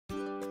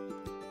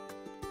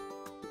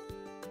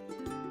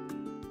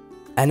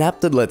An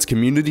app that lets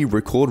community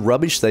record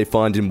rubbish they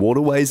find in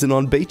waterways and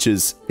on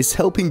beaches is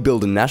helping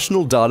build a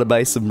national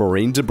database of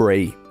marine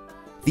debris.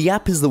 The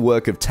app is the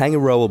work of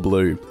Tangaroa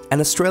Blue,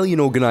 an Australian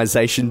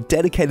organisation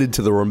dedicated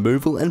to the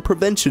removal and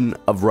prevention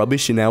of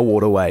rubbish in our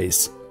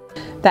waterways.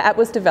 The app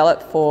was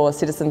developed for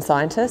citizen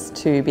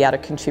scientists to be able to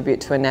contribute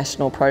to a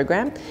national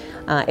program.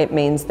 It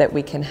means that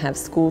we can have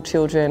school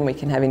children, we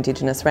can have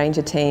Indigenous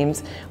ranger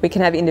teams, we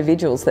can have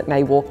individuals that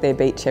may walk their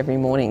beach every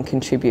morning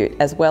contribute,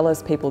 as well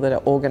as people that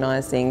are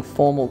organising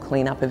formal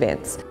clean-up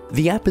events.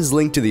 The app is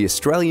linked to the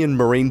Australian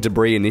Marine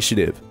Debris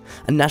Initiative,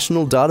 a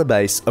national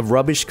database of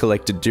rubbish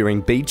collected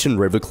during beach and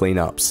river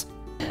cleanups.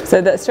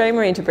 So the Australian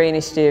Marine Debris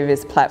Initiative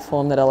is a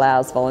platform that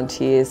allows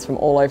volunteers from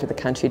all over the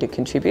country to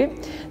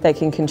contribute. They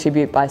can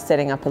contribute by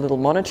setting up a little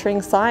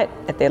monitoring site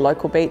at their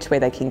local beach where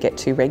they can get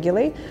to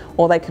regularly,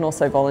 or they can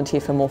also volunteer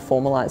for more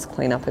formalised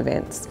clean-up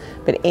events.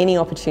 But any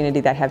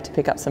opportunity they have to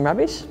pick up some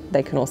rubbish,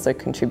 they can also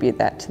contribute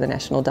that to the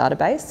national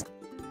database.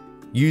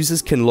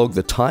 Users can log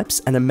the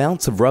types and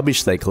amounts of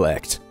rubbish they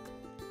collect.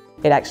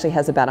 It actually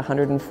has about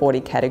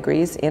 140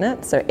 categories in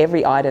it, so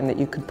every item that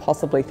you could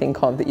possibly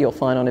think of that you'll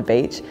find on a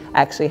beach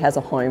actually has a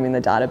home in the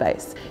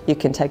database. You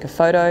can take a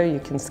photo, you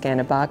can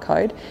scan a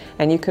barcode,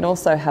 and you can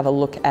also have a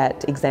look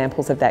at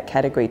examples of that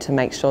category to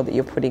make sure that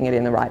you're putting it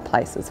in the right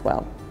place as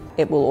well.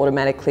 It will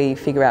automatically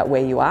figure out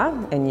where you are,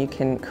 and you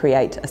can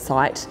create a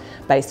site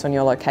based on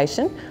your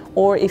location,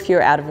 or if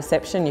you're out of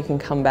reception you can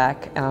come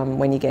back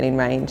when you get in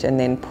range and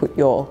then put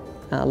your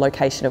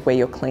location of where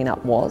your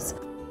cleanup was.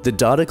 The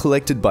data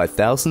collected by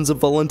thousands of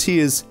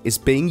volunteers is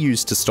being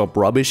used to stop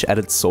rubbish at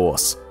its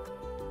source.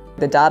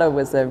 The data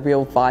was a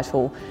real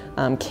vital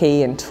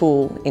key and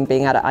tool in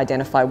being able to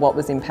identify what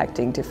was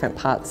impacting different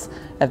parts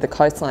of the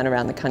coastline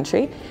around the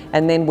country,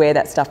 and then where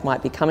that stuff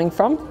might be coming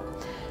from.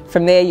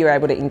 From there you're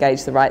able to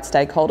engage the right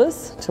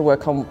stakeholders to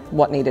work on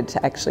what needed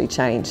to actually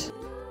change.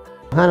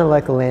 Hunter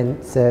Local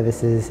Land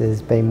Services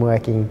has been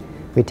working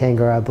with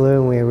Tangaroa Blue,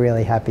 and we're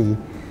really happy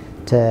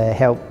to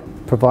help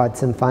provide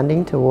some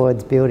funding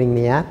towards building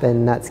the app,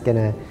 and that's going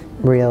to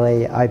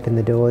really open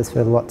the doors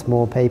for lots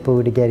more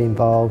people to get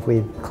involved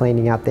with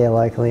cleaning up their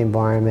local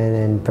environment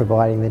and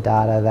providing the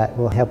data that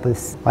will help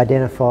us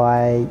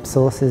identify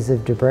sources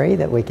of debris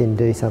that we can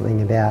do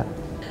something about.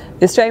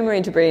 The Australian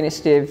Marine Debris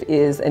Initiative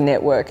is a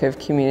network of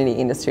community,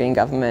 industry and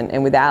government,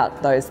 and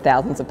without those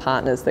thousands of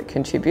partners that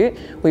contribute,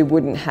 we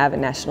wouldn't have a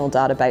national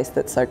database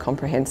that's so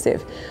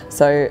comprehensive.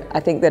 So I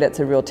think that it's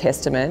a real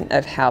testament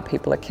of how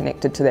people are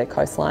connected to their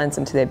coastlines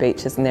and to their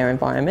beaches and their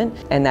environment,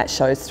 and that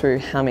shows through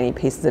how many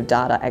pieces of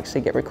data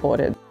actually get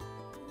recorded.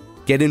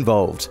 Get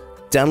involved.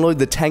 Download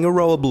the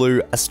Tangaroa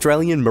Blue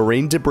Australian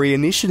Marine Debris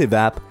Initiative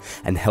app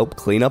and help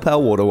clean up our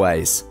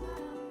waterways.